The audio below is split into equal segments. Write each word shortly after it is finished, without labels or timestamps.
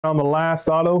On the last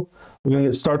auto, we're going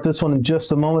to start this one in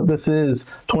just a moment. This is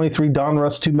 23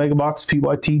 Donruss 2 Megabox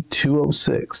PYT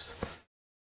 206.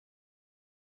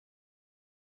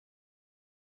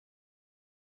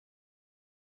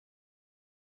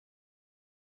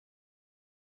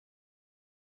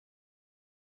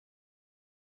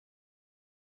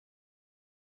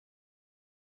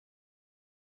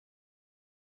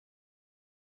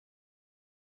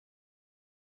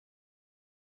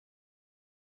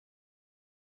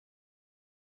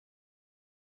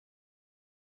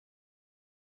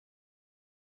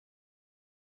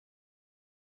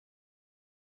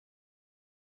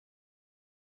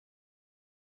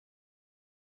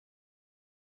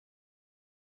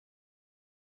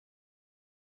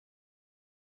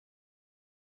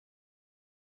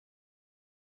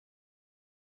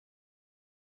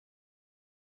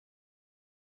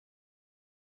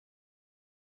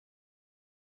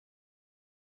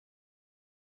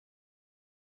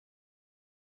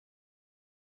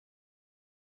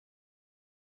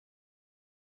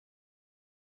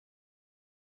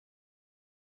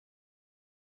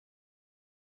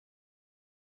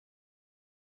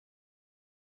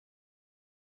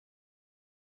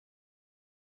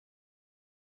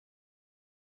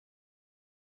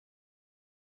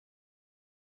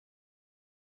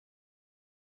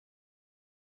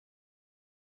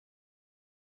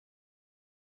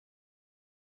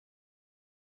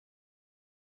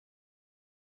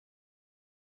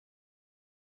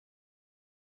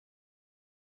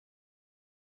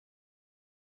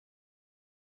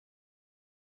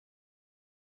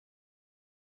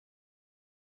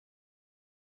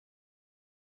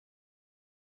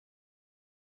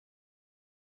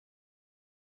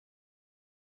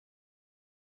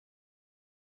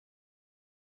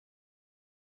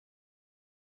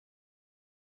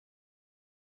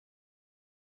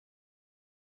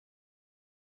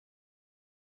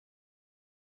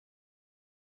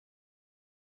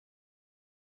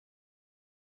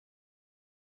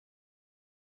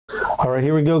 All right,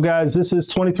 here we go, guys. This is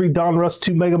 23 Donruss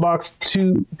 2 Megabox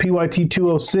 2 PYT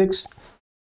 206.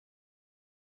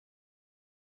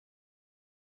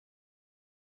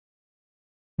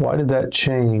 Why did that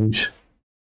change?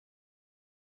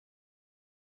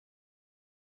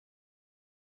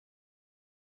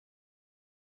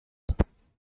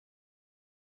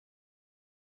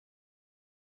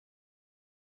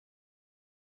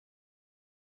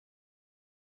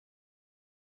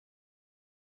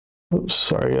 Oops,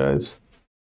 sorry, guys.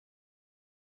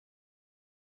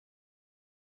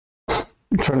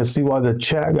 I'm trying to see why the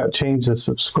chat got changed to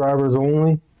subscribers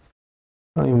only.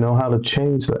 I don't even know how to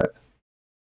change that.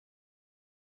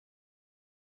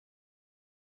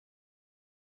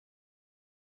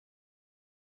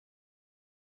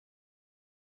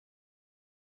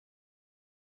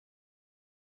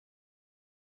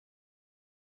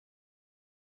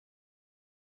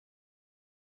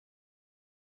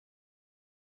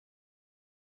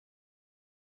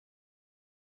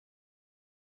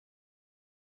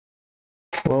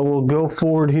 Well, we'll go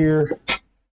forward here.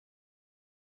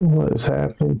 What is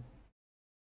happening?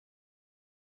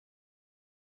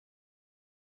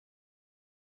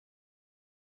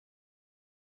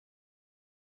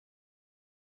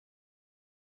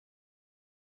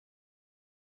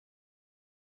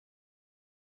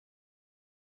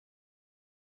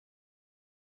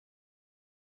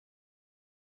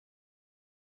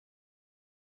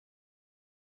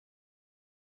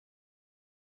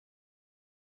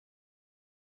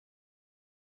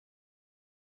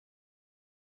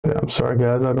 Yeah, I'm sorry,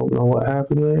 guys. I don't know what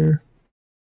happened there.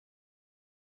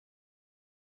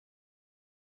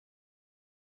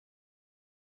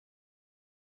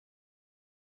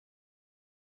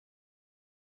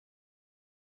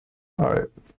 All right,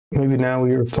 maybe now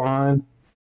we are fine.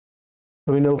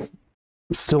 Let me know if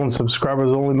it's still in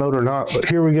subscribers only mode or not, but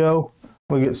here we go.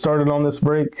 We'll get started on this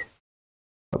break.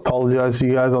 I apologize to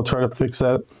you guys. I'll try to fix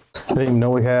that. I didn't even know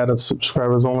we had a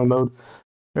subscribers only mode.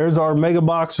 There's our mega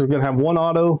box. We're going to have one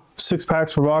auto, 6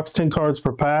 packs per box, 10 cards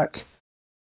per pack.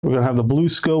 We're going to have the blue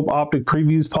scope optic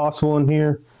previews possible in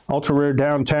here. Ultra rare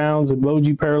downtowns,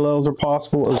 emoji parallels are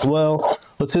possible as well.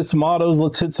 Let's hit some autos.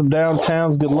 Let's hit some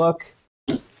downtowns. Good luck.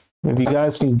 If you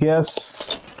guys can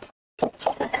guess,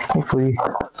 hopefully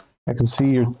I can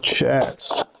see your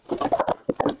chats.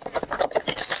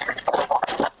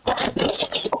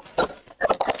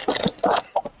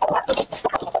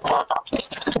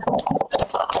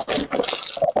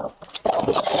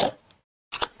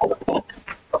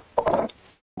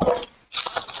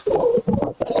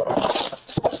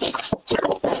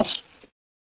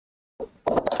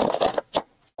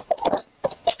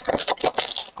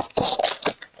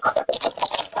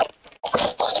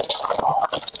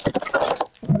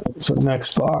 So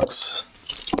next box.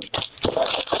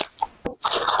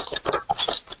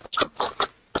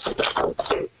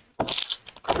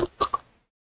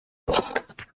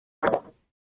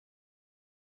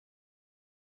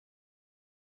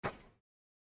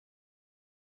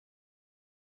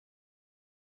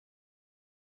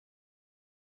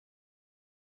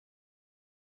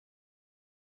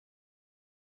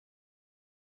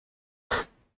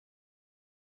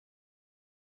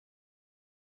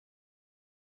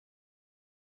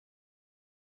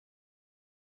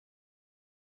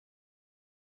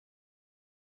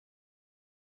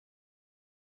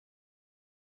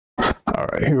 All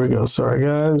right, here we go. Sorry,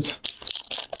 guys.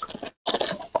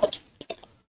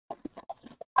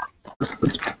 This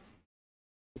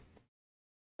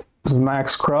is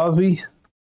Max Crosby,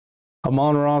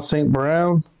 Amon-Ra St.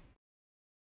 Brown,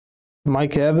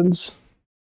 Mike Evans,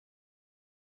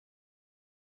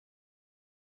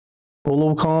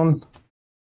 Olocon,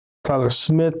 Tyler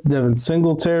Smith, Devin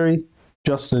Singletary,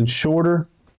 Justin Shorter,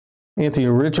 Anthony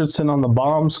Richardson on the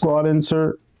bomb squad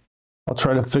insert. I'll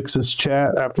try to fix this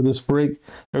chat after this break.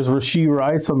 There's Rashee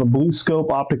Rice on the blue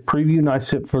scope optic preview. Nice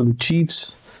hit for the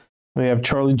Chiefs. We have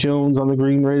Charlie Jones on the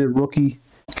green rated rookie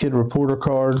kid reporter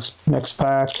card. Next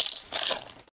pack.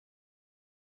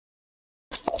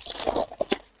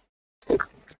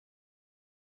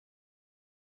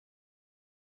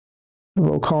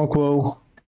 Okonkwo,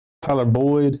 Tyler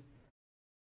Boyd,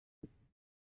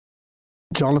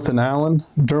 Jonathan Allen,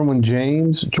 Derwin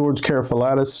James, George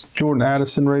Karafalatis, Jordan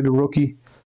Addison rated rookie.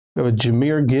 We have a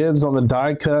Jahmyr Gibbs on the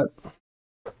die cut.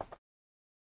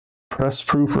 Press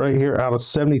proof right here out of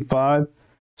 75.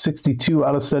 62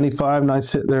 out of 75.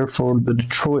 Nice hit there for the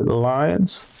Detroit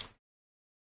Lions.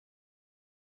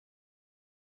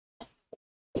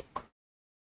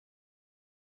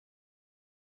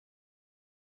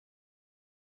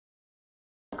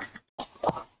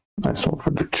 Nice one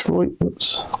for Detroit.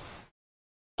 Oops.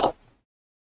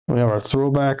 We have our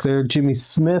throwback there, Jimmy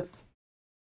Smith.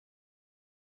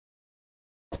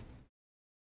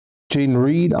 Jaden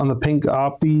Reed on the pink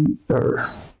optic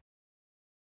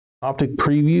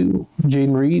preview.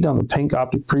 Jaden Reed on the pink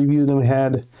optic preview. Then we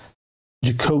had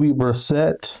Jacoby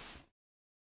Brissett.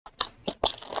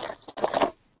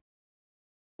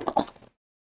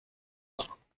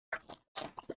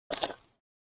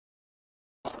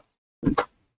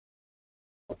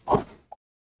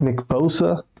 Nick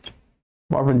Bosa,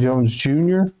 Marvin Jones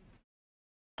Jr.,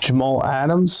 Jamal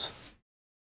Adams,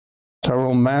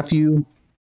 Tyrone Matthew,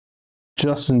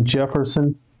 Justin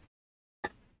Jefferson,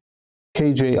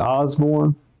 KJ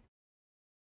Osborne,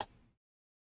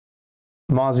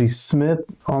 Mozzie Smith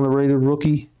on the rated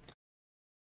rookie.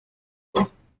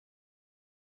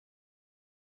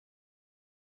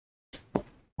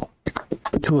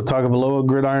 Tua Tagovailoa,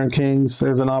 Gridiron Kings.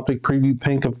 There's an optic preview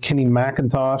pink of Kenny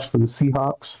McIntosh for the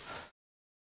Seahawks.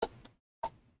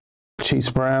 Chase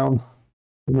Brown,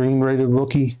 green rated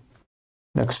rookie.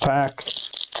 Next pack.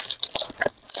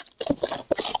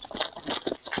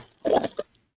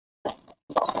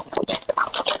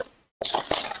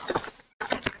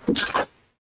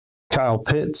 Kyle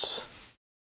Pitts,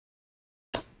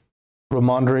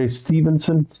 Ramondre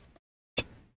Stevenson,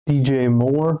 DJ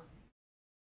Moore,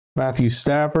 Matthew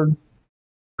Stafford,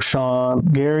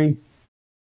 Rashawn Gary,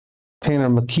 Tanner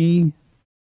McKee.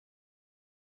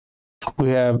 We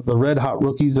have the Red Hot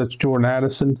Rookies, that's Jordan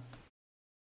Addison.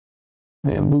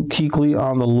 And Luke Kuechly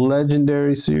on the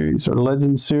Legendary Series, or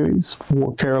Legend Series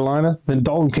for Carolina. Then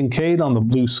Dalton Kincaid on the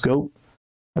blue scope.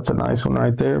 That's a nice one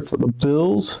right there for the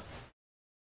Bills.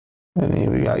 And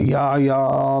then we got Yaya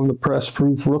on the press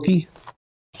proof rookie.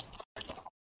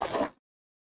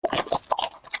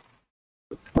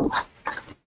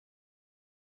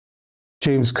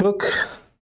 James Cook.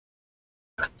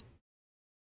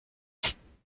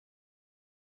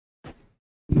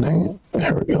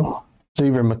 There we go.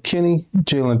 Xavier McKinney,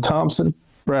 Jalen Thompson,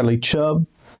 Bradley Chubb.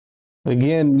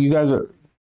 Again, you guys are,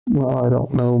 well, I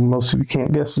don't know, most of you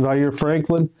can't guess. Zaire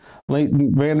Franklin,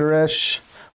 Leighton Vander Esch.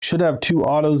 Should have two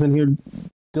autos in here.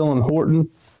 Dylan Horton,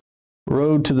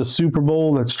 Road to the Super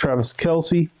Bowl. That's Travis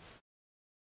Kelce.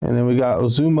 And then we got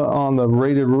Ozuma on the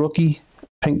rated rookie,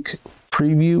 pink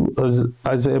preview.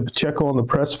 Isaiah Pacheco on the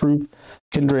press proof.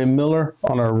 Kendre Miller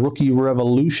on our rookie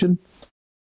revolution.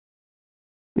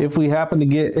 If we happen to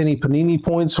get any Panini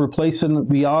points replacing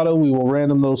the auto, we will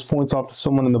random those points off to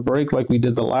someone in the break like we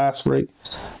did the last break.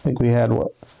 I think we had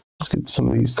what? Let's get some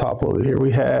of these top loaded here. We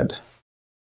had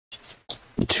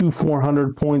 2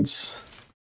 400 points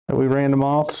that we random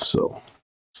off, so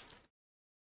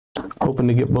hoping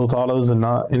to get both autos and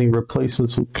not any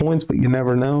replacements with points, but you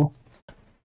never know.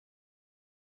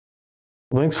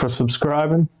 Thanks for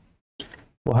subscribing.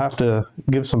 we'll have to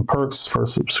give some perks for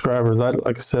subscribers. Like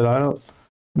I said, I don't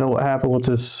know what happened with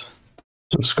this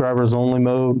subscribers only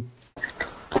mode.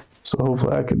 So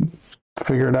hopefully I can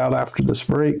figure it out after this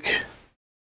break.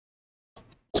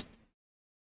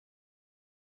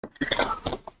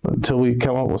 But until we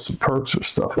come up with some perks or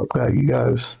stuff like that, you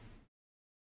guys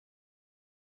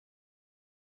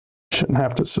shouldn't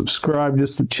have to subscribe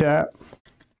just to chat.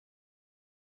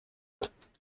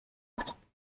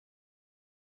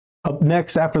 Up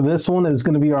next after this one is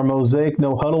going to be our Mosaic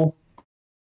No Huddle.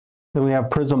 Then we have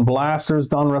Prism Blasters,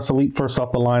 Donruss Elite First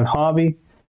Off the Line Hobby.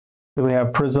 Then we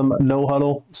have Prism No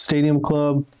Huddle Stadium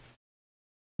Club.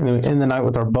 And then we end the night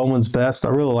with our Bowman's Best. I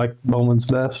really like Bowman's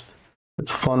Best.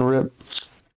 It's a fun rip.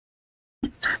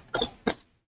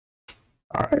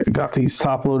 All right, got these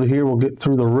top loaded here. We'll get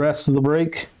through the rest of the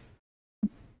break.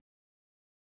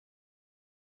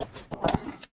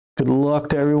 Good luck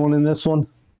to everyone in this one.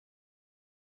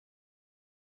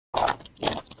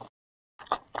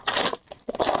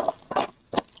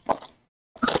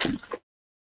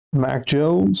 Mac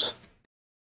Jones,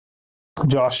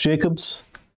 Josh Jacobs,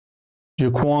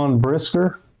 Jaquan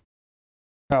Brisker,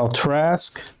 Kyle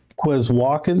Trask, Quez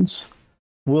Watkins,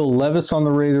 Will Levis on the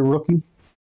rated rookie.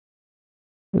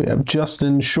 We have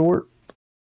Justin Shorter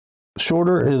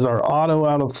is our auto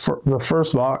out of the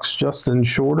first box. Justin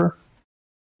Shorter.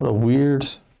 What a weird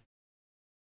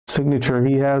signature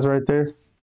he has right there.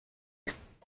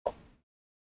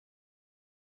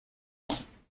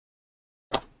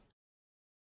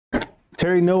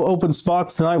 Terry, no open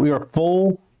spots tonight. We are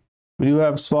full. We do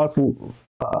have spots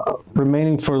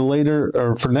remaining for later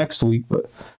or for next week, but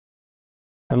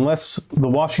unless the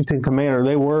Washington Commander,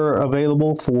 they were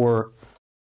available for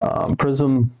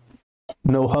Prism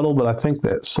No Huddle, but I think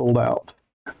that sold out.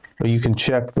 But you can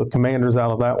check the Commanders out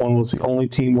of that one. Was the only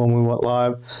team when we went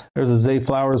live. There's a Zay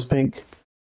Flowers pink.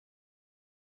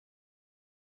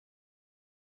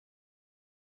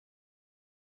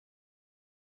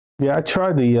 Yeah, I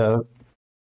tried the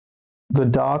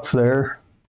dots there.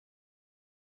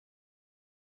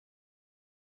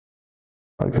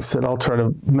 Like I said, I'll try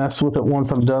to mess with it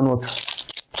once I'm done with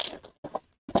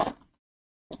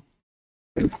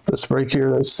this break here.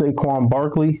 There's Saquon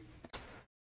Barkley,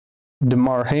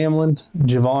 DeMar Hamlin,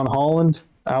 Javon Holland,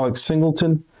 Alex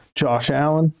Singleton, Josh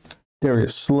Allen,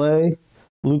 Darius Slay,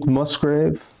 Luke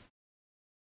Musgrave.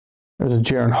 There's a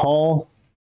Jaron Hall,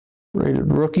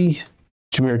 rated rookie.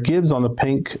 Jahmyr Gibbs on the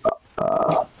pink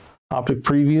optic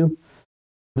preview.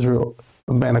 Israel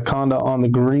Banaconda on the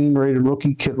green, rated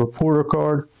rookie kit reporter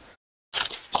card.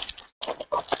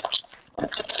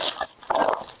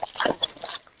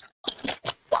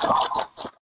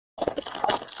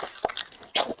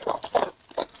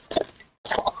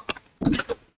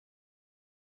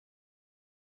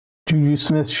 Juju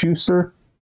Smith-Schuster,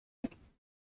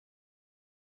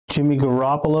 Jimmy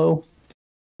Garoppolo,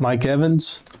 Mike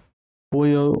Evans,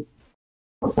 Boyo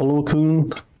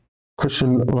Olokun,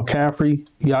 Christian McCaffrey,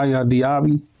 Yaya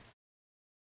Diaby,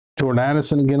 Jordan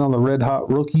Addison again on the red hot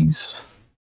rookies.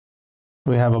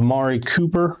 We have Amari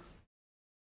Cooper,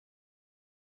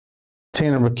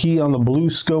 Tanner McKee on the blue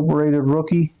scope rated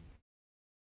rookie.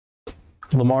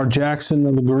 Lamar Jackson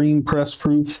on the green press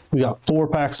proof. We got 4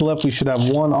 packs left. We should have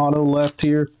 1 auto left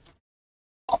here.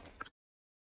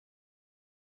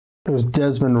 There's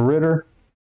Desmond Ritter,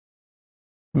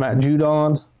 Matt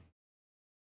Judon,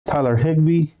 Tyler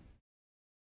Higbee,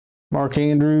 Mark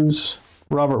Andrews,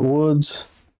 Robert Woods,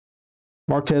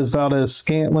 Marquez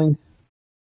Valdez-Scantling,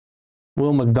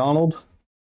 Will McDonald.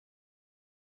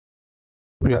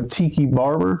 We got Tiki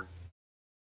Barber.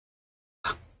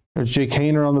 There's Jake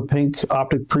Hayner on the pink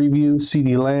optic preview,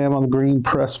 CeeDee Lamb on the green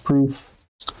press proof.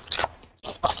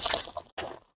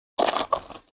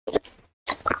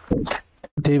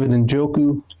 David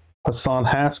Njoku, Hassan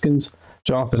Haskins,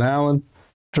 Jonathan Allen,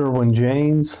 Derwin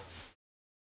James,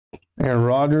 Aaron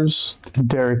Rodgers,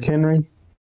 Derrick Henry,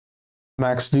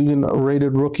 Max Duggan, a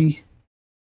rated rookie.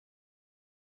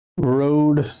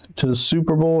 Road to the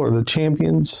Super Bowl or the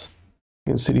champions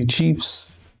against City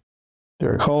Chiefs.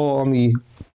 Derek Hall on the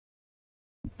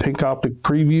pink optic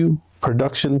preview.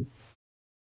 Production.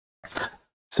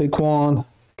 Saquon,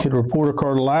 kid reporter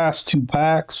card, last 2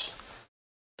 packs.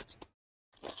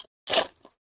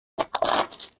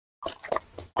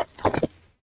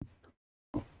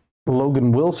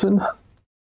 Logan Wilson,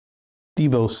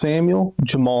 Deebo Samuel,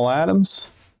 Jamal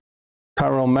Adams,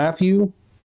 Tyrone Matthew,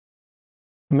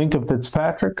 Minkah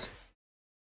Fitzpatrick,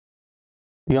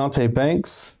 Deontay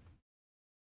Banks.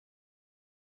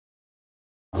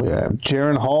 We have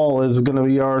Jaron Hall is going to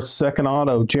be our second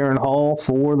auto. Jaron Hall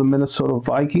for the Minnesota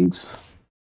Vikings.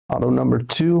 Auto number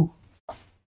 2.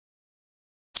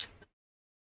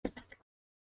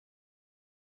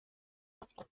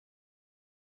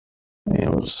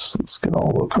 Let's get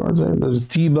all the cards there. There's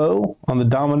Debo on the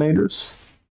Dominators.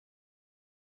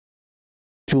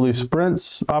 Julius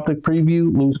Prince, Optic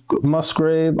Preview, Luke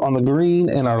Musgrave on the green,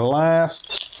 and our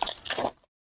last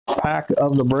pack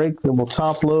of the break. Then we'll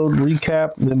top load,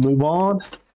 recap, and then move on.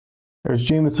 There's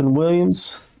Jamison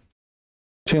Williams,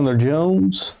 Chandler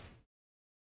Jones,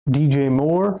 DJ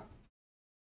Moore,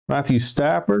 Matthew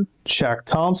Stafford, Shaq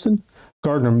Thompson,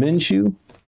 Gardner Minshew,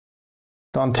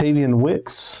 Dontavian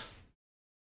Wicks.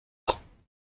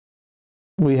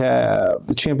 We have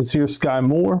the champions here, Sky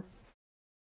Moore,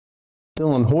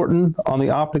 Dylan Horton on the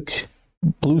Optic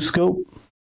Blue Scope,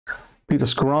 Peter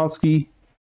Skoronski,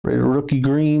 rated rookie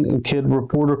green and kid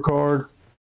reporter card.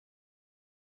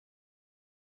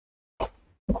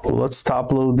 Let's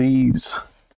top load these.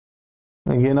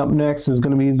 Again, up next is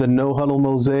going to be the No Huddle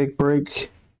Mosaic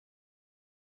break.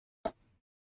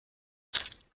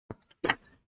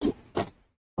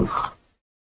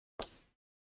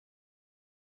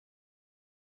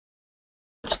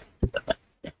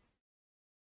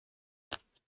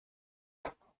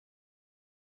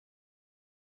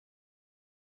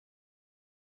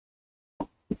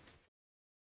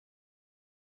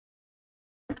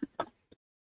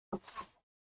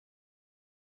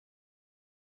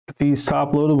 These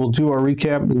top loaded, we'll do our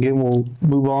recap. Again, we'll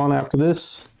move on after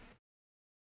this.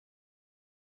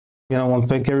 Again, I want to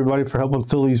thank everybody for helping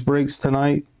fill these breaks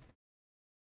tonight.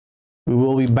 We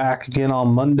will be back again on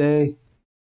Monday,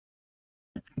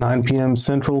 9 p.m.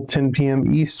 Central, 10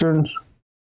 p.m. Eastern.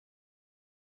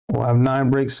 We'll have 9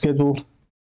 breaks scheduled.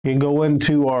 You can go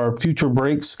into our future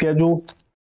breaks schedule,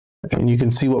 and you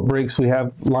can see what breaks we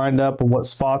have lined up and what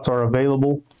spots are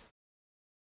available.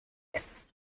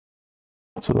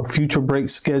 So the future break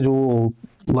schedule will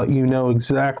let you know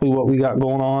exactly what we got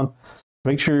going on.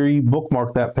 Make sure you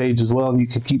bookmark that page as well, and you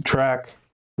can keep track.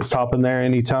 Just hop in there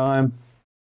anytime.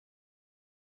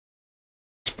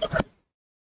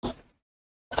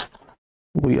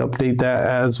 We update that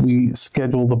as we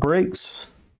schedule the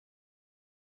breaks.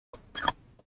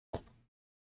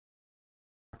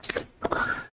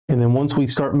 And then once we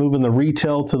start moving the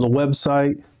retail to the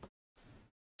website,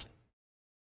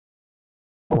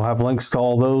 we'll have links to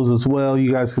all those as well. You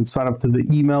guys can sign up to the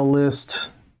email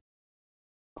list.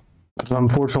 Because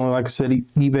unfortunately, like I said,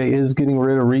 eBay is getting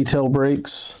rid of retail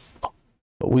breaks.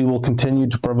 But we will continue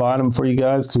to provide them for you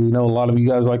guys because we know a lot of you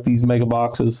guys like these mega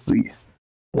boxes, the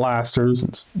blasters,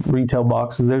 and retail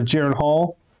boxes. There's Jaron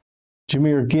Hall,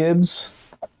 Jahmyr Gibbs,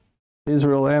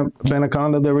 Israel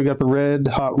Banaconda. There we got the red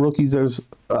hot rookies. There's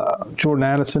Jordan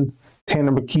Addison,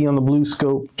 Tanner McKee on the blue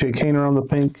scope, Jake Haener on the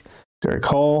pink, Derek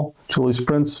Hall, Julius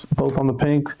Prince, both on the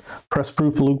pink, press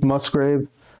proof Luke Musgrave,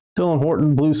 Dylan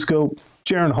Horton, blue scope,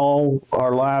 Jaron Hall,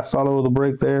 our last auto of the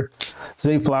break there,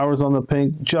 Zay Flowers on the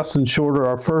pink, Justin Shorter,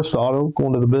 our first auto,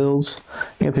 going to the Bills,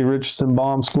 Anthony Richardson,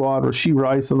 bomb squad, Rashee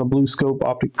Rice on the blue scope,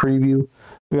 optic preview.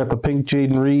 We got the pink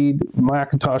Jaden Reed,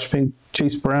 Macintosh pink,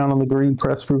 Chase Brown on the green,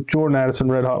 press proof, Jordan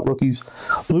Addison, red hot rookies,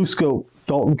 blue scope,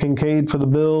 Dalton Kincaid for the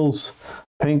Bills,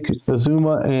 pink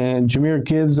Azuma, and Jahmyr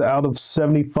Gibbs out of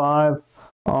 75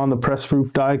 on the press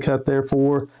proof die cut there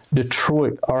for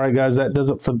Detroit. All right, guys, that does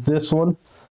it for this one.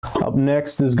 Up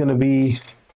next is going to be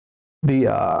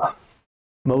the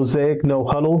Mosaic No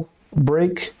Huddle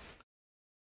break.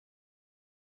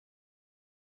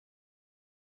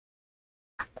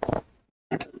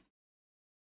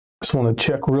 Just want to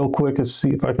check real quick and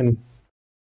see if I can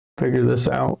figure this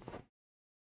out.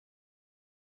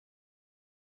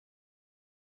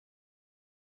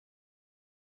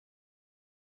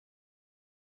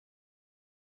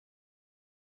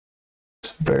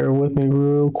 Just bear with me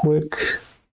real quick.